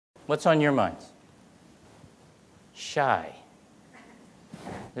What's on your minds? Shy.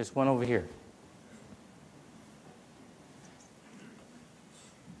 There's one over here.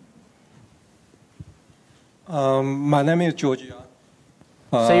 My name is George Young.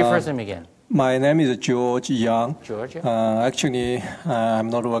 Say your first name again. My name is George Young. George? Actually, I'm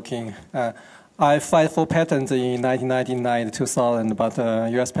not working. I filed for patents in 1999 2000, but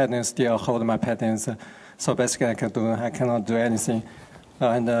U.S. patents still hold my patents. So basically, I cannot do anything.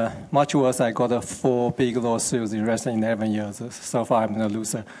 And much worse, I got 4 big lawsuits in less than 11 years. So far, I'm a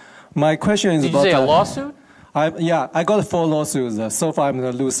loser. My question is about... Did you say a lawsuit? Yeah, I got 4 lawsuits. So far, I'm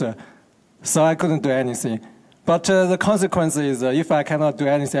a loser. So I couldn't do anything. But the consequence is if I cannot do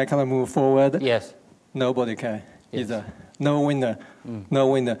anything, I cannot move forward. Yes. Nobody can. Yes. Either. No winner. No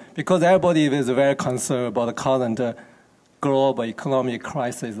winner. Because everybody is very concerned about the current global economic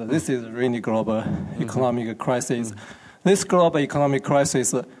crisis. This is really global economic crisis. This global economic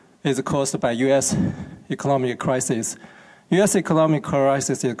crisis is caused by U.S. economic crisis. U.S. economic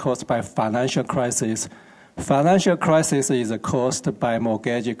crisis is caused by financial crisis. Financial crisis is caused by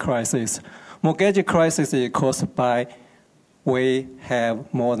mortgage crisis. Mortgage crisis is caused by we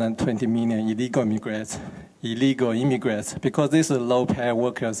have more than 20 million illegal immigrants, because these low-paid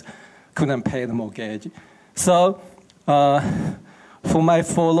workers couldn't pay the mortgage. So for my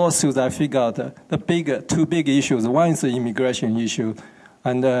 4 lawsuits, I figured the 2 big issues. One is the immigration issue,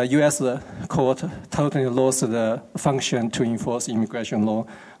 and the U.S. court totally lost the function to enforce immigration law.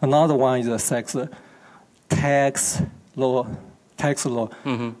 Another one is the tax law.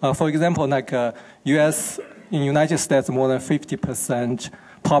 For example, like in United States, more than 50%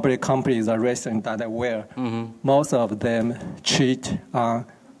 public companies are registered in Delaware. Most of them cheat on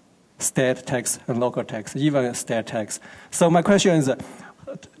state tax and local tax, even state tax. So my question is,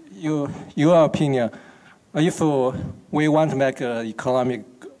 your opinion, if we want to make an economic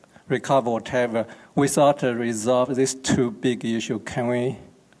recovery, whatever, without resolve these 2 big issues, can we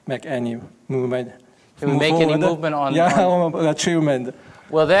make any movement? Can we make any movement on... achievement?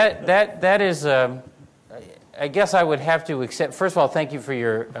 Well, that is... I guess I would have to accept... First of all, thank you for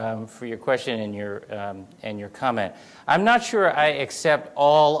your question and your comment. I'm not sure I accept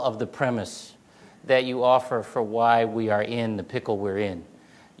all of the premise that you offer for why we are in the pickle we're in.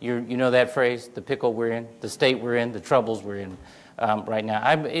 You know that phrase, the pickle we're in, the state we're in, the troubles we're in right now.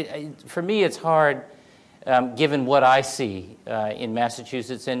 For me, it's hard, given what I see in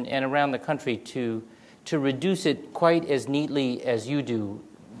Massachusetts and around the country, to reduce it quite as neatly as you do,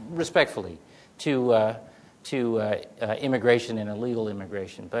 respectfully, to immigration and illegal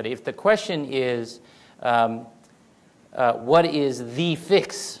immigration. But if the question is, what is the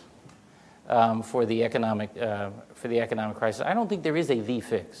fix for the economic crisis, I don't think there is a the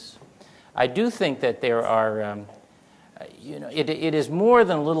fix. I do think that there are, it is more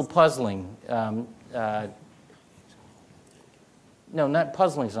than a little puzzling. No, not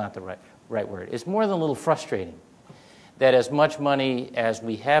puzzling is not the right word. It's more than a little frustrating that as much money as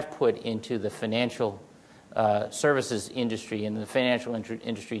we have put into the financial services industry and the financial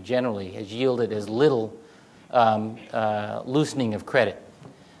industry generally has yielded as little loosening of credit.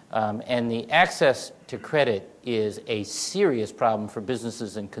 And the access to credit is a serious problem for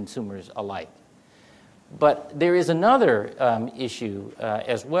businesses and consumers alike. But there is another issue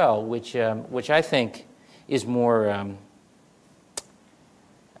as well, which I think is more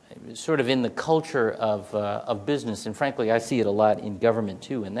sort of in the culture of business, and frankly, I see it a lot in government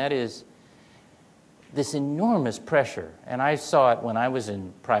too, and that is this enormous pressure, and I saw it when I was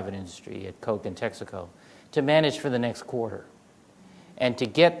in private industry at Coke and Texaco, to manage for the next quarter and to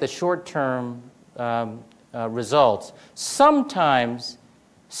get the short-term results, sometimes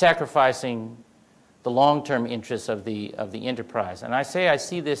sacrificing the long-term interests of the enterprise. And I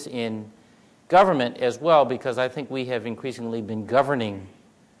see this in government as well, because I think we have increasingly been governing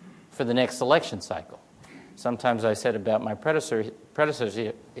for the next election cycle. Sometimes I said about my predecessor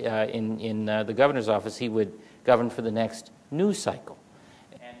in the governor's office, he would govern for the next news cycle,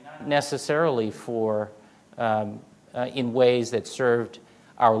 and not necessarily for in ways that served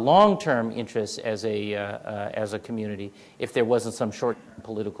our long-term interests as a community if there wasn't some short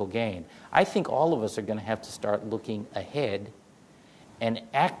political gain. I think all of us are going to have to start looking ahead and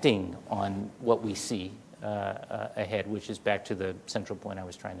acting on what we see ahead, which is back to the central point I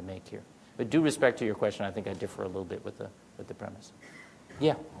was trying to make here. But due respect to your question, I think I differ a little bit with the premise.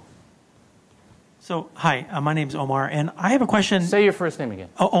 Yeah. So, hi, my name's Omar, and I have a question. Say your first name again.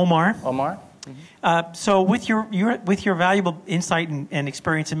 Omar. Omar? Mm-hmm. So with your valuable insight and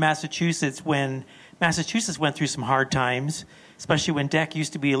experience in Massachusetts, when Massachusetts went through some hard times, especially when DEC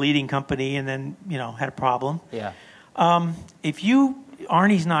used to be a leading company and then, had a problem. Yeah. If you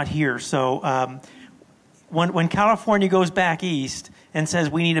Arnie's not here, so when California goes back east and says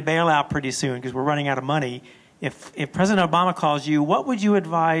we need a bailout pretty soon because we're running out of money, if President Obama calls you, what would you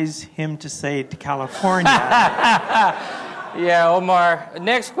advise him to say to California? Yeah, Omar.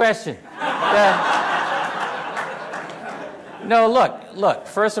 Next question. No, look.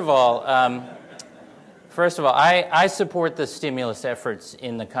 First of all, I support the stimulus efforts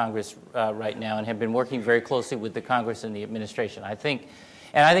in the Congress right now, and have been working very closely with the Congress and the administration. I think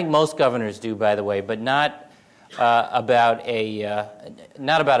most governors do, by the way, but not about a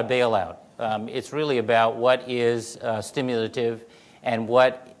bailout. It's really about what is stimulative and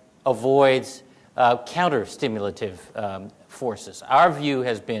what avoids counter-stimulative forces. Our view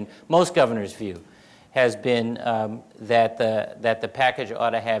has been, most governors' view, has been that the package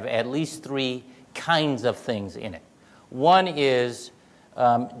ought to have at least three kinds of things in it. One is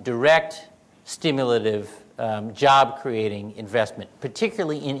direct, stimulative, job-creating investment,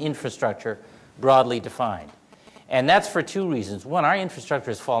 particularly in infrastructure, broadly defined. And that's for two reasons. One, our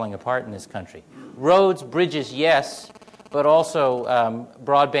infrastructure is falling apart in this country. Roads, bridges, yes, but also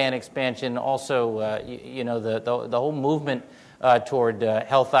broadband expansion, also the whole movement toward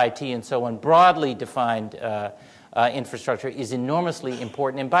health IT and so on, broadly defined infrastructure is enormously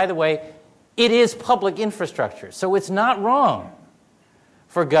important. And by the way, it is public infrastructure, so it's not wrong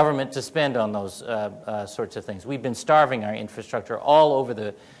for government to spend on those sorts of things. We've been starving our infrastructure all over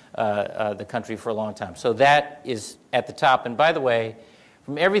the country for a long time. So that is at the top. And by the way,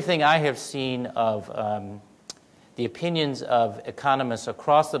 from everything I have seen of the opinions of economists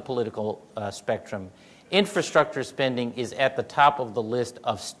across the political spectrum, infrastructure spending is at the top of the list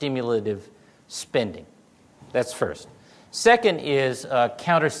of stimulative spending. That's first. Second is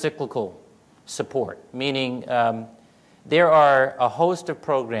counter-cyclical support, meaning there are a host of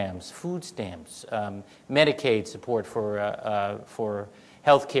programs, food stamps, Medicaid support for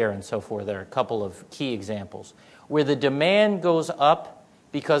health care and so forth. There are a couple of key examples where the demand goes up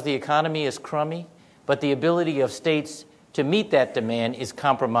because the economy is crummy, but the ability of states to meet that demand is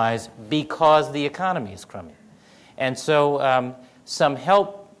compromised because the economy is crummy. And so some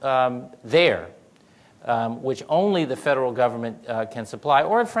help there, which only the federal government can supply,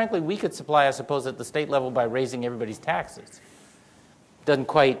 or frankly we could supply, I suppose, at the state level by raising everybody's taxes. Doesn't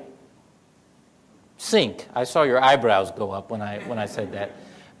quite sink. I saw your eyebrows go up when I said that.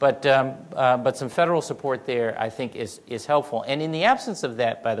 But some federal support there, I think, is helpful. And in the absence of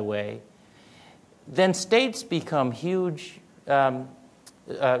that, by the way, then states become huge.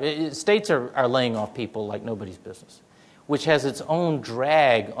 States are laying off people like nobody's business, which has its own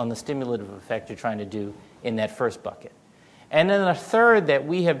drag on the stimulative effect you're trying to do in that first bucket. And then a third that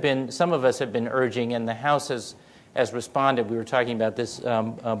some of us have been urging, and the House has responded. We were talking about this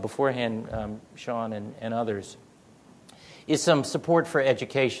beforehand, Sean and others, is some support for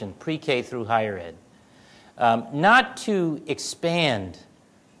education, pre-K through higher ed. Not to expand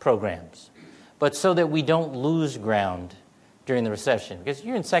programs, but so that we don't lose ground during the recession. Because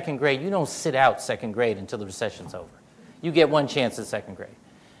you're in second grade, you don't sit out second grade until the recession's over. You get one chance at second grade.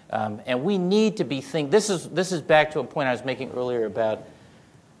 And we need to be this is back to a point I was making earlier about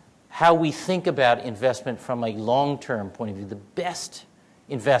how we think about investment from a long-term point of view. The best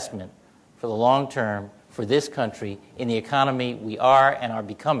investment for the long term for this country in the economy we are and are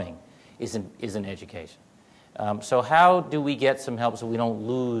becoming is in education. So how do we get some help so we don't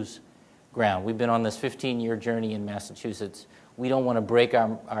lose ground? We've been on this 15-year journey in Massachusetts. We don't want to break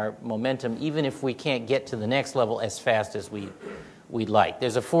our momentum, even if we can't get to the next level as fast as we'd like.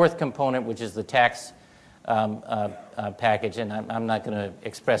 There's a fourth component, which is the tax package, and I'm not going to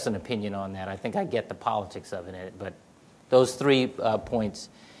express an opinion on that. I think I get the politics of it, but those 3 points,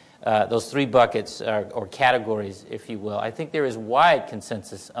 those 3 buckets or categories, if you will, I think there is wide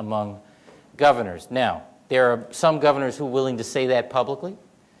consensus among governors. Now, there are some governors who are willing to say that publicly,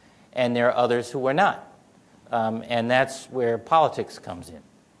 and there are others who are not. And that's where politics comes in.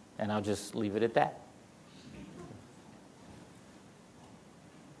 And I'll just leave it at that.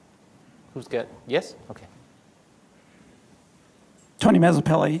 Who's got, yes? Okay. Tony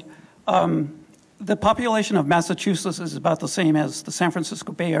Mazzapelli. The population of Massachusetts is about the same as the San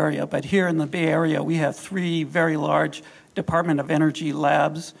Francisco Bay Area, but here in the Bay Area we have 3 very large Department of Energy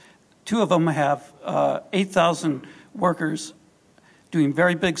labs. 2 of them have 8,000 workers doing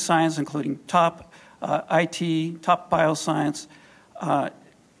very big science, including top IT, top bioscience.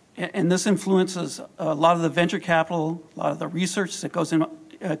 And this influences a lot of the venture capital, a lot of the research that goes in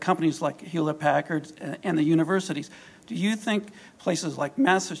companies like Hewlett-Packard and the universities. Do you think places like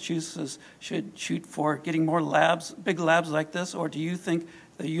Massachusetts should shoot for getting more labs, big labs like this, or do you think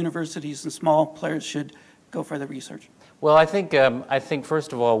the universities and small players should go for the research? Well, I think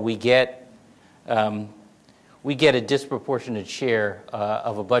first of all, we get a disproportionate share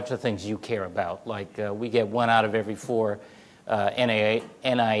of a bunch of things you care about. Like we get 1 out of every 4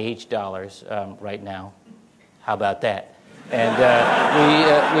 NIH dollars right now. How about that? And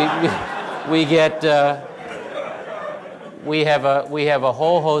we have a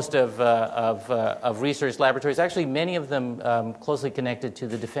whole host of research laboratories. Actually, many of them closely connected to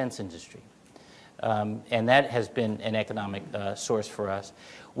the defense industry. And that has been an economic source for us.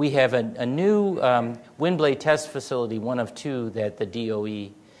 We have a new wind blade test facility, one of 2 that the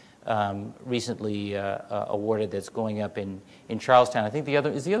DOE recently awarded, that's going up in Charlestown. I think the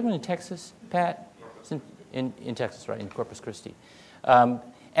other one in Texas, Pat? It's in Texas, right, in Corpus Christi.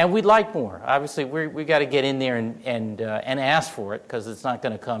 And we'd like more. Obviously, we got to get in there and ask for it, because it's not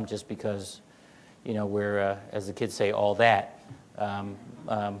going to come just because, we're, as the kids say, all that.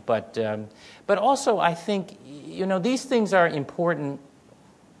 But also, I think, these things are important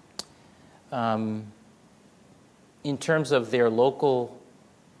in terms of their local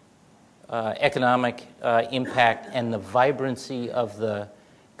economic impact and the vibrancy of the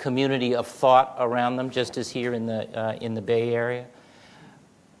community of thought around them, just as here in the Bay Area.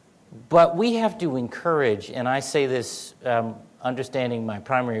 But we have to encourage, and I say this understanding my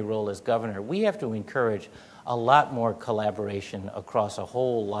primary role as governor, we have to encourage a lot more collaboration across a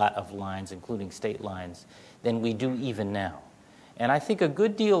whole lot of lines, including state lines, than we do even now. And I think a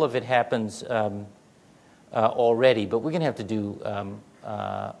good deal of it happens already, but we're going to have to do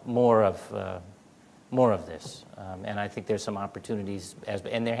more of this. And I think there's some opportunities,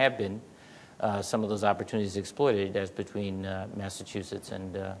 and there have been some of those opportunities exploited as between Massachusetts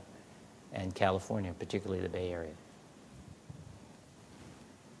and California, particularly the Bay Area.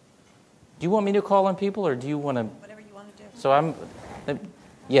 Do you want me to call on people, or do you want to? Whatever you want to do. So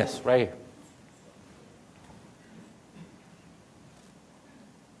yes, right here.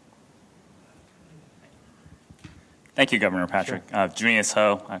 Thank you, Governor Patrick. Sure. Junius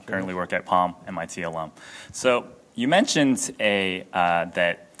Ho, I currently work at Palm, MIT alum. So you mentioned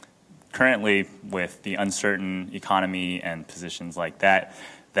that currently with the uncertain economy and positions like that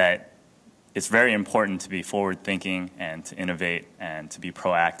it's very important to be forward-thinking and to innovate and to be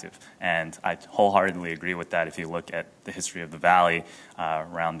proactive. And I wholeheartedly agree with that. If you look at the history of the Valley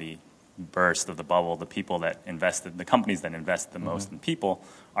around the burst of the bubble, the companies that invested the most in people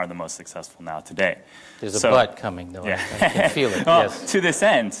are the most successful now today. There's a but coming, though. Yeah. I can feel it, well, yes. To this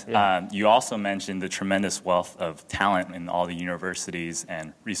end, Yeah. You also mentioned the tremendous wealth of talent in all the universities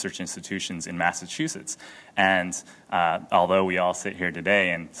and research institutions in Massachusetts. And although we all sit here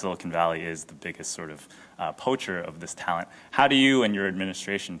today and Silicon Valley is the biggest sort of poacher of this talent, how do you and your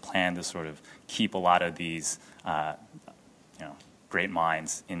administration plan to sort of keep a lot of these great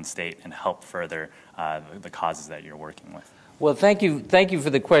minds in state and help further the causes that you're working with? Well, thank you for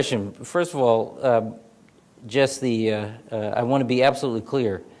the question. First of all, I want to be absolutely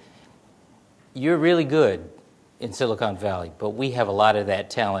clear. You're really good in Silicon Valley, but we have a lot of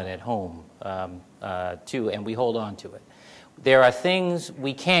that talent at home too, and we hold on to it. There are things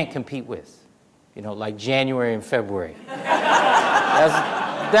we can't compete with, like January and February.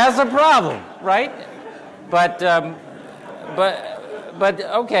 That's a problem, right? But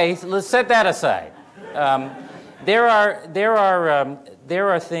okay, so let's set that aside. There are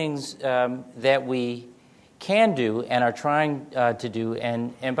things that we can do and are trying to do,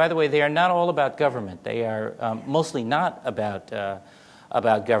 and by the way, they are not all about government. They are mostly not about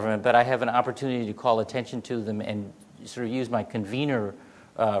government, but I have an opportunity to call attention to them and sort of use my convener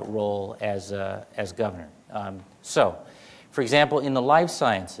role as governor. So, for example, in the life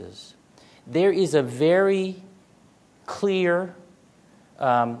sciences, there is a very clear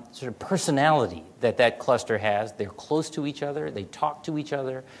sort of personality that cluster has. They're close to each other. They talk to each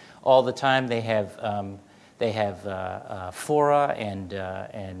other all the time. They have fora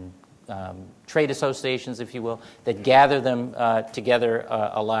and trade associations, if you will, that gather them together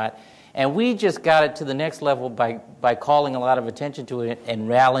a lot. And we just got it to the next level by calling a lot of attention to it and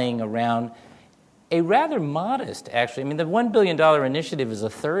rallying around a rather modest, actually. I mean, the $1 billion initiative is a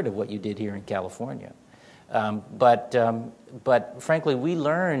third of what you did here in California. But frankly, we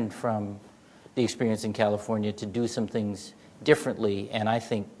learned from the experience in California to do some things differently and I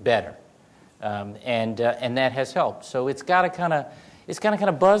think better, and that has helped. So it's got to kind of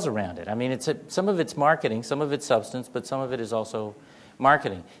buzz around it. I mean, some of it's marketing, some of it's substance, but some of it is also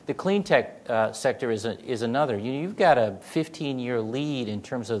marketing. The clean tech sector is another. You've got a 15-year lead in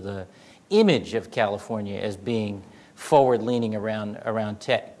terms of the image of California as being forward-leaning around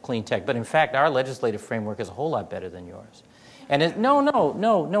clean tech. But in fact, our legislative framework is a whole lot better than yours. And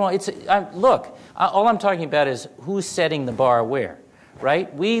look, all I'm talking about is who's setting the bar where,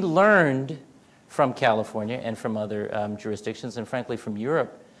 right? We learned from California and from other jurisdictions, and frankly from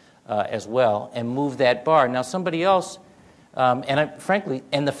Europe as well, and moved that bar. Now somebody else, frankly,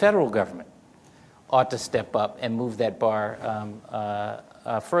 the federal government ought to step up and move that bar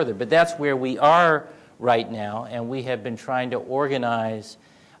further. But that's where we are right now, and we have been trying to organize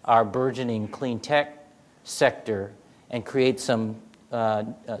our burgeoning clean tech sector and create some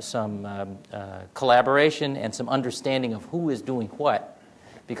collaboration and some understanding of who is doing what,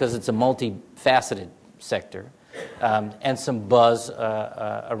 because it's a multifaceted sector, and some buzz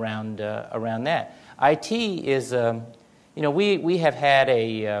around that. IT is, we have had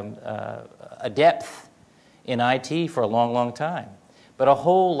a depth in IT for a long, long time, but a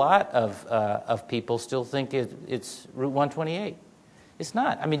whole lot of people still think it's Route 128. It's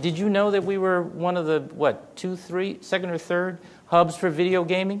not. I mean, did you know that we were one of the, second or third hubs for video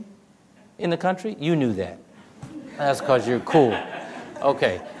gaming in the country? You knew that. That's because you're cool.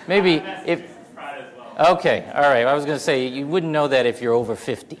 Okay. Maybe if... Okay. All right. I was going to say, you wouldn't know that if you're over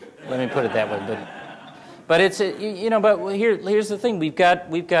 50. Let me put it that way. But it's, but here's the thing. We've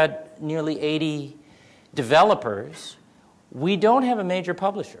got nearly 80 developers. We don't have a major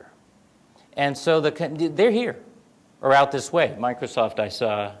publisher. And so they're here. Or out this way. Microsoft I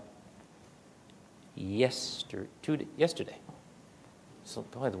saw yesterday. So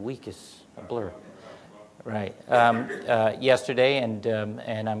boy, the week is a blur. Right. Yesterday, and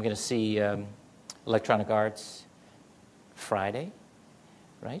I'm going to see Electronic Arts Friday,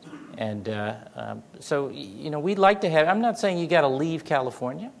 right? And so we'd like to have. I'm not saying you got to leave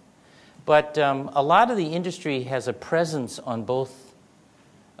California, but a lot of the industry has a presence on both.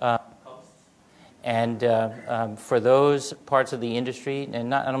 And for those parts of the industry,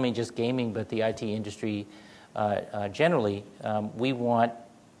 and I don't mean just gaming, but the IT industry generally, we want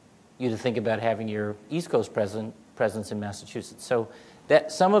you to think about having your East Coast presence in Massachusetts. So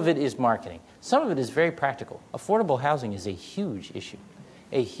that some of it is marketing. Some of it is very practical. Affordable housing is a huge issue,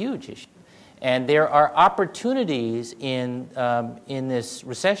 And there are opportunities in this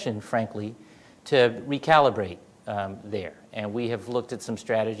recession, frankly, to recalibrate there. And we have looked at some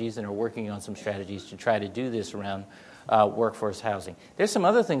strategies and are working on some strategies to try to do this around workforce housing. There's some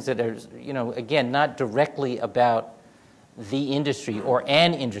other things that are, again, not directly about the industry or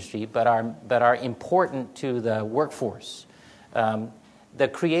an industry, but are important to the workforce. The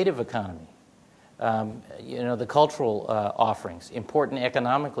creative economy, the cultural offerings, important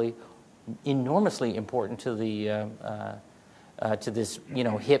economically, enormously important to the to this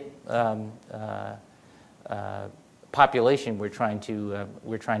hip population we're trying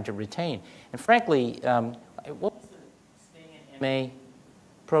to retain. And frankly, what was the Staying at MA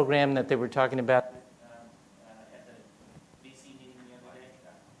program that they were talking about at the VC meeting the other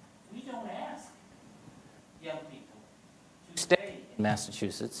day? We don't ask young people to stay in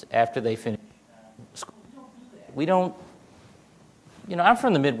Massachusetts after they finish school. We don't do that. We don't. I'm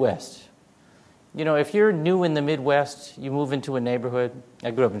from the Midwest. If you're new in the Midwest, you move into a neighborhood.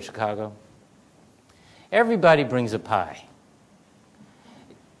 I grew up in Chicago. Everybody brings a pie.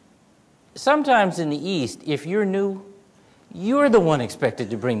 Sometimes in the East, if you're new, you're the one expected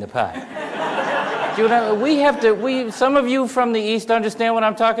to bring the pie. Some of you from the East understand what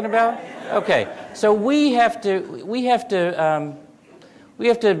I'm talking about? Okay, so we have to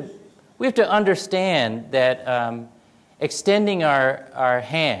understand that extending our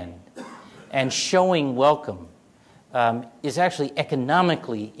hand and showing welcome is actually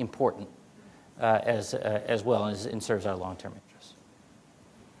economically important. As well as it serves our long-term interests.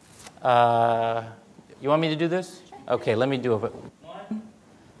 You want me to do this? Okay, let me do it. 1,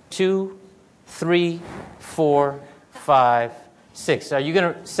 2, 3, 4, 5, 6. Are you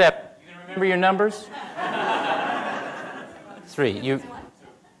going to, Sep, you going to remember your numbers? 3.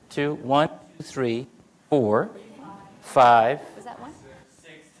 2, 1, 2, 3, 4, 5, 6,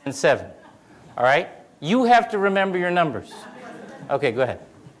 and 7. All right? You have to remember your numbers. Okay, go ahead.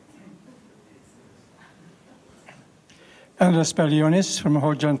 Andres Pelionis from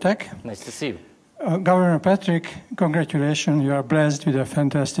Hodjan Tech. Nice to see you. Governor Patrick, congratulations. You are blessed with a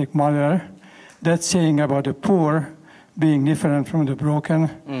fantastic mother. That saying about the poor being different from the broken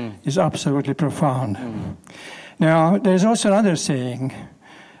is absolutely profound. Now, there's also another saying,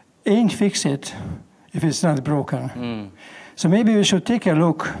 ain't fix it if it's not broken. So maybe we should take a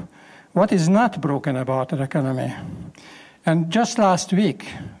look what is not broken about the economy. And just last week,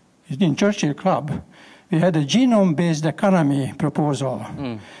 in Churchill Club, we had a genome-based economy proposal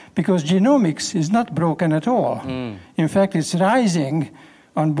because genomics is not broken at all. In fact, it's rising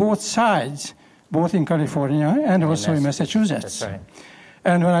on both sides both in California and also in Massachusetts. That's right.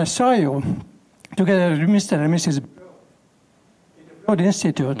 And when I saw you together with Mr. and Mrs. in the Broad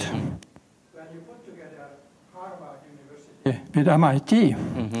Institute, when you put together Harvard University with MIT,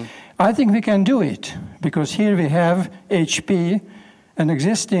 I think we can do it, because here we have HP, an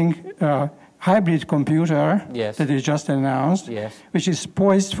existing hybrid computer that is just announced, which is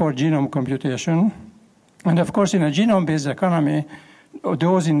poised for genome computation. And of course, in a genome-based economy,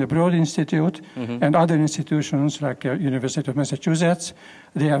 those in the Broad Institute and other institutions like University of Massachusetts,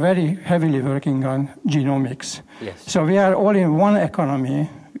 they are very heavily working on genomics. So we are all in one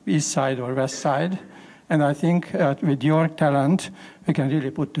economy, east side or west side, and I think with your talent, we can really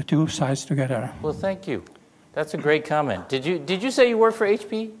put the two sides together. Well, thank you. That's a great comment. Did you say you work for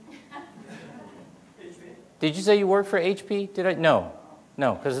HP? Did you say you work for HP? Did I? No,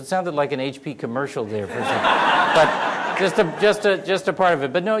 because it sounded like an HP commercial there for a second. But just a part of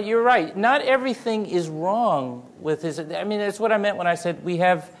it. But no, you're right. Not everything is wrong with his. I mean, that's what I meant when I said we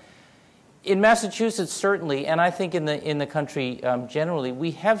have, in Massachusetts certainly, and I think in the country generally,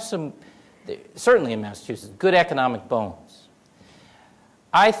 we have some, certainly in Massachusetts, good economic bones.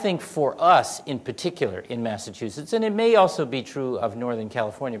 I think for us in particular in Massachusetts, and it may also be true of Northern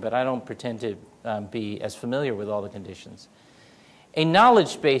California, but I don't pretend to be as familiar with all the conditions. A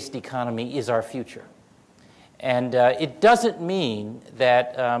knowledge-based economy is our future. And it doesn't mean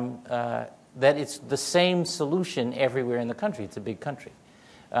that, that it's the same solution everywhere in the country. It's a big country.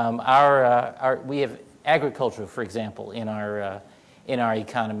 We have agriculture, for example, in our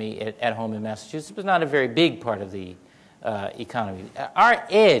economy at home in Massachusetts, but not a very big part of the economy. Our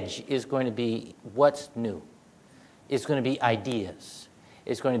edge is going to be what's new. It's going to be ideas.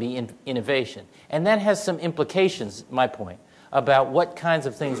 It's going to be innovation. And that has some implications, my point, about what kinds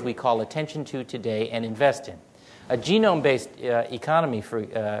of things we call attention to today and invest in. A genome-based economy,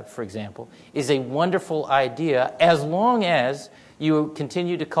 for example, is a wonderful idea as long as you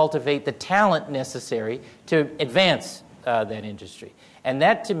continue to cultivate the talent necessary to advance that industry. And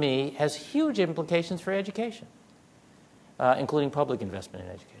that, to me, has huge implications for education, including public investment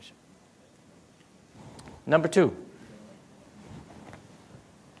in education. Number two.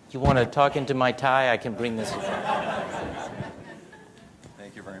 You want to talk into my tie? I can bring this.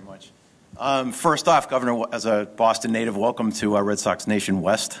 Thank you very much. First off, Governor, as a Boston native, welcome to Red Sox Nation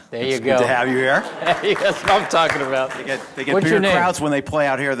West. There you go. It's good to have you here. That's what I'm talking about. They get bigger crowds when they play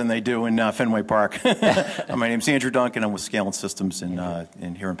out here than they do in Fenway Park. My name's Andrew Duncan. I'm with Scale & Systems here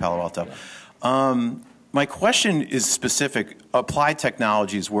in Palo Alto. My question is specific. Applied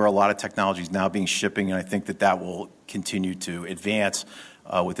technology is where a lot of technology is now being shipping, and I think that will continue to advance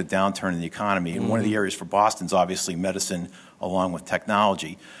with the downturn in the economy. And one of the areas for Boston is obviously medicine along with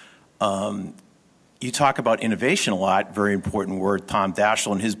technology. You talk about innovation a lot, very important word. Tom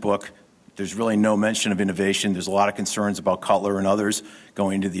Daschle in his book, there's really no mention of innovation. There's a lot of concerns about Cutler and others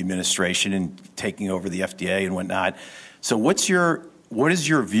going into the administration and taking over the FDA and whatnot. So what is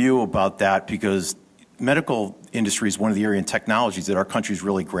your view about that? Because medical industry is one of the areas in technologies that our country is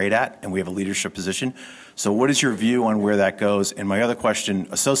really great at, and we have a leadership position. So what is your view on where that goes? And my other question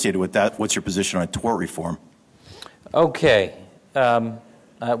associated with that, what's your position on tort reform? Okay.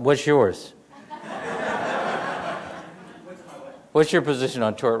 What's yours? What's your position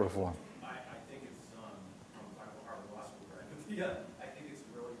on tort reform? I think it's from Harvard Law School. I think it's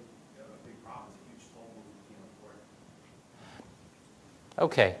really a big problem. It's a huge toll movement in court.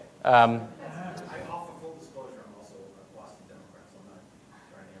 Okay. I offer full disclosure. I'm also a Boston Democrat, so I'm not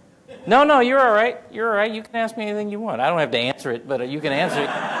trying to. No, you're all right. You're all right. You can ask me anything you want. I don't have to answer it, but you can answer it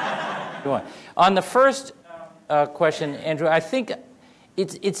if you want. On the first question, Andrew, I think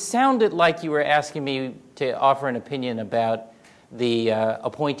it sounded like you were asking me to offer an opinion about the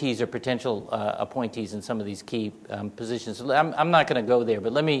appointees or potential appointees in some of these key positions. So I'm not going to go there,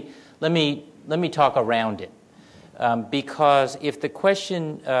 but let me talk around it, because if the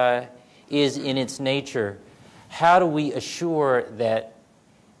question is in its nature, how do we assure that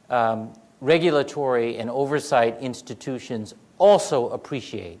regulatory and oversight institutions also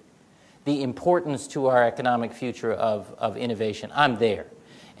appreciate the importance to our economic future of innovation? I'm there,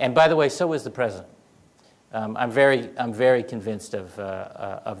 and by the way, so is the president. I'm very convinced of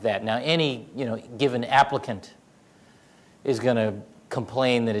that. Now, any given applicant is going to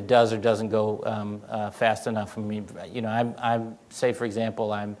complain that it does or doesn't go fast enough. I mean, I'm say for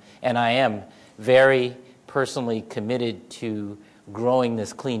example, I am very personally committed to growing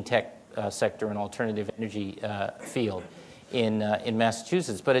this clean tech sector and alternative energy field in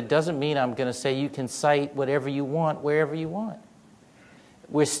Massachusetts. But it doesn't mean I'm going to say you can cite whatever you want wherever you want.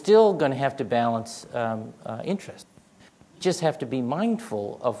 We're still going to have to balance interest. just have to be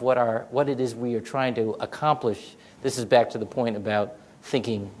mindful of what it is we are trying to accomplish. This is back to the point about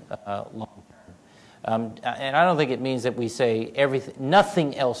thinking long term. And I don't think it means that we say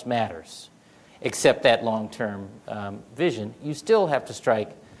nothing else matters except that long-term vision. You still have to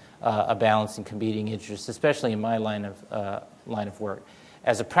strike a balance in competing interests, especially in my line of work,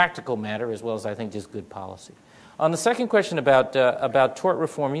 as a practical matter as well as I think just good policy. On the second question about tort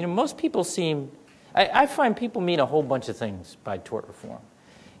reform, most people I find people mean a whole bunch of things by tort reform.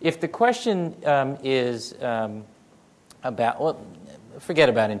 If the question is forget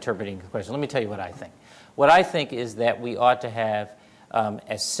about interpreting the question. Let me tell you what I think. What I think is that we ought to have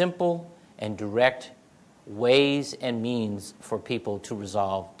as simple and direct ways and means for people to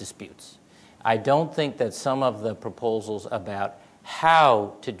resolve disputes. I don't think that some of the proposals about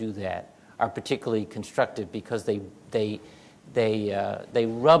how to do that are particularly constructive because they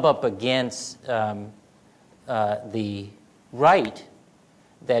rub up against the right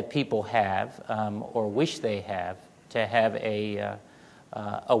that people have or wish they have to have a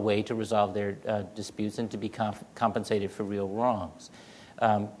way to resolve their disputes and to be compensated for real wrongs.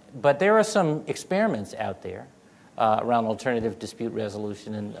 But there are some experiments out there around alternative dispute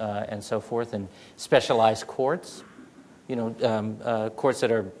resolution and so forth, and specialized courts, courts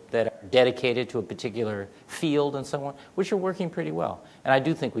that are dedicated to a particular field and so on, which are working pretty well. And I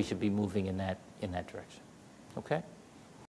do think we should be moving in that direction. Okay?